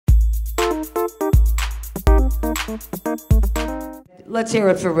Let's hear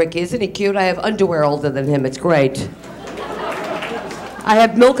it for Ricky. Isn't he cute? I have underwear older than him. It's great. I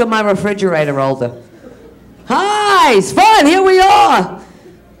have milk in my refrigerator older. Hi, it's fun. Here we are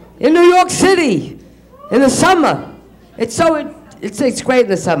in New York City in the summer. It's great in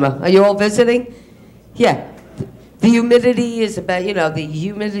the summer. Are you all visiting? Yeah. The humidity is about, the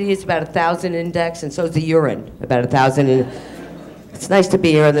humidity is about 1,000 index, and so is the urine, about 1,000. It's nice to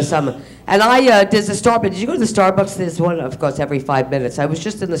be here in the summer. And there's a Starbucks. Did you go to the Starbucks? There's one, of course, every 5 minutes. I was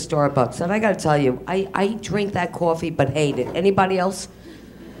just in the Starbucks, and I gotta tell you, I drink that coffee but hate it. Anybody else?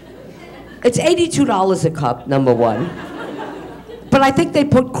 It's $82 a cup, number one. But I think they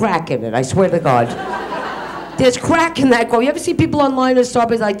put crack in it, I swear to God. There's crack in that coffee. You ever see people online at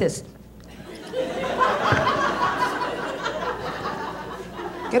Starbucks like this?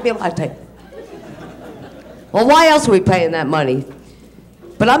 Give me a latte. Well, why else are we paying that money?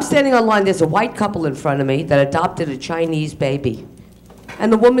 But I'm standing online, there's a white couple in front of me that adopted a Chinese baby.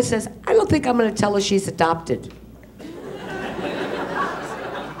 And the woman says, I don't think I'm gonna tell her she's adopted.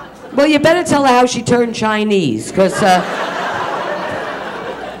 Well, you better tell her how she turned Chinese, because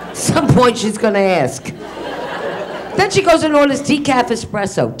some point she's gonna ask. Then she goes and orders decaf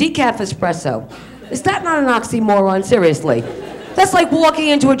espresso. Decaf espresso. Is that not an oxymoron? Seriously. That's like walking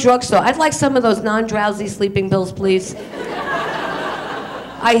into a drugstore. I'd like some of those non-drowsy sleeping pills, please.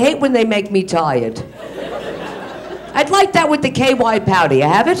 I hate when they make me tired. I'd like that with the KY powder. You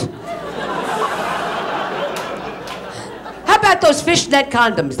have it? How about those fishnet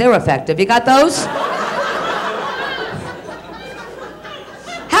condoms? They're effective. You got those?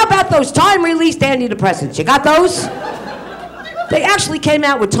 How about those time-released antidepressants? You got those? They actually came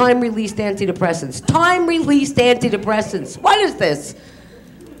out with time-released antidepressants. Time-released antidepressants. What is this?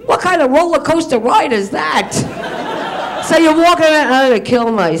 What kind of roller coaster ride is that? So you're walking around, I'm gonna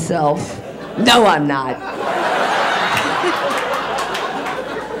kill myself. No, I'm not.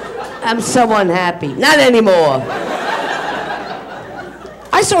 I'm so unhappy. Not anymore.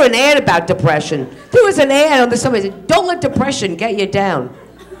 I saw an ad about depression. There was an ad on the somebody said, don't let depression get you down.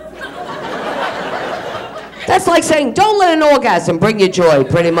 That's like saying, don't let an orgasm bring you joy,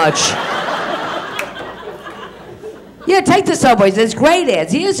 pretty much. Yeah, take the subways. There's great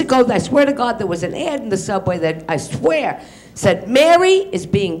ads. Years ago, I swear to God, there was an ad in the subway that, I swear, said, Mary is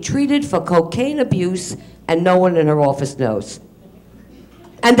being treated for cocaine abuse and no one in her office knows.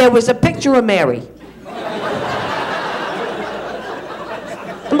 And there was a picture of Mary.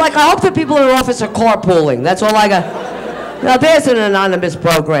 I'm like, I hope the people in her office are carpooling. That's all I got. Now, there's an anonymous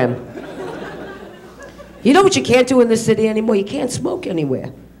program. You know what you can't do in this city anymore? You can't smoke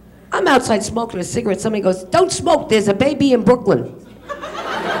anywhere. I'm outside smoking a cigarette. Somebody goes, don't smoke, there's a baby in Brooklyn.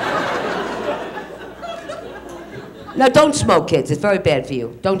 Now, don't smoke, kids. It's very bad for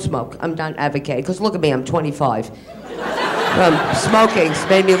you. Don't smoke. I'm not advocating, because look at me, I'm 25. Smoking's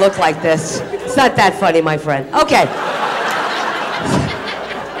made me look like this. It's not that funny, my friend. Okay.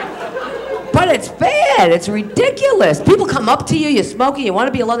 But it's bad. It's ridiculous. People come up to you, you're smoking, you want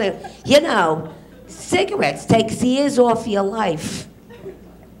to be alone. You know, cigarettes takes years off your life.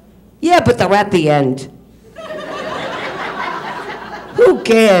 Yeah, but they're at the end. Who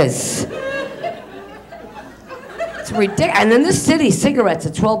cares? It's ridiculous. And in this city, cigarettes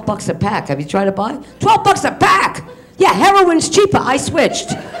are 12 bucks a pack. Have you tried to buy? 12 bucks a pack! Yeah, heroin's cheaper. I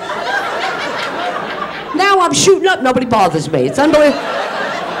switched. Now I'm shooting up. Nobody bothers me. It's unbelievable.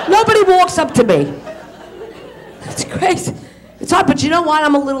 Nobody walks up to me. It's crazy. It's hard, but you know what?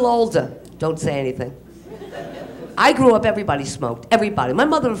 I'm a little older. Don't say anything. I grew up, everybody smoked. Everybody. My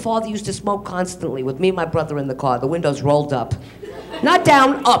mother and father used to smoke constantly with me and my brother in the car. The windows rolled up. Not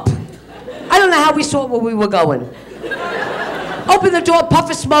down, up. I don't know how we saw where we were going. Open the door,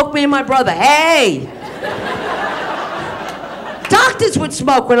 puff of smoke, me and my brother. Hey! Doctors would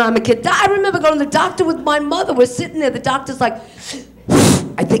smoke when I'm a kid. I remember going to the doctor with my mother. We're sitting there. The doctor's like,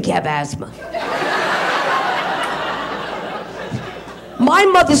 I think you have asthma. My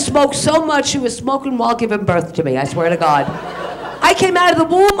mother smoked so much, she was smoking while giving birth to me, I swear to God. I came out of the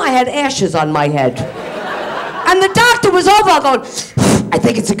womb, I had ashes on my head. And the doctor was over going, I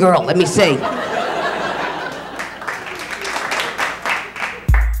think it's a girl, let me see.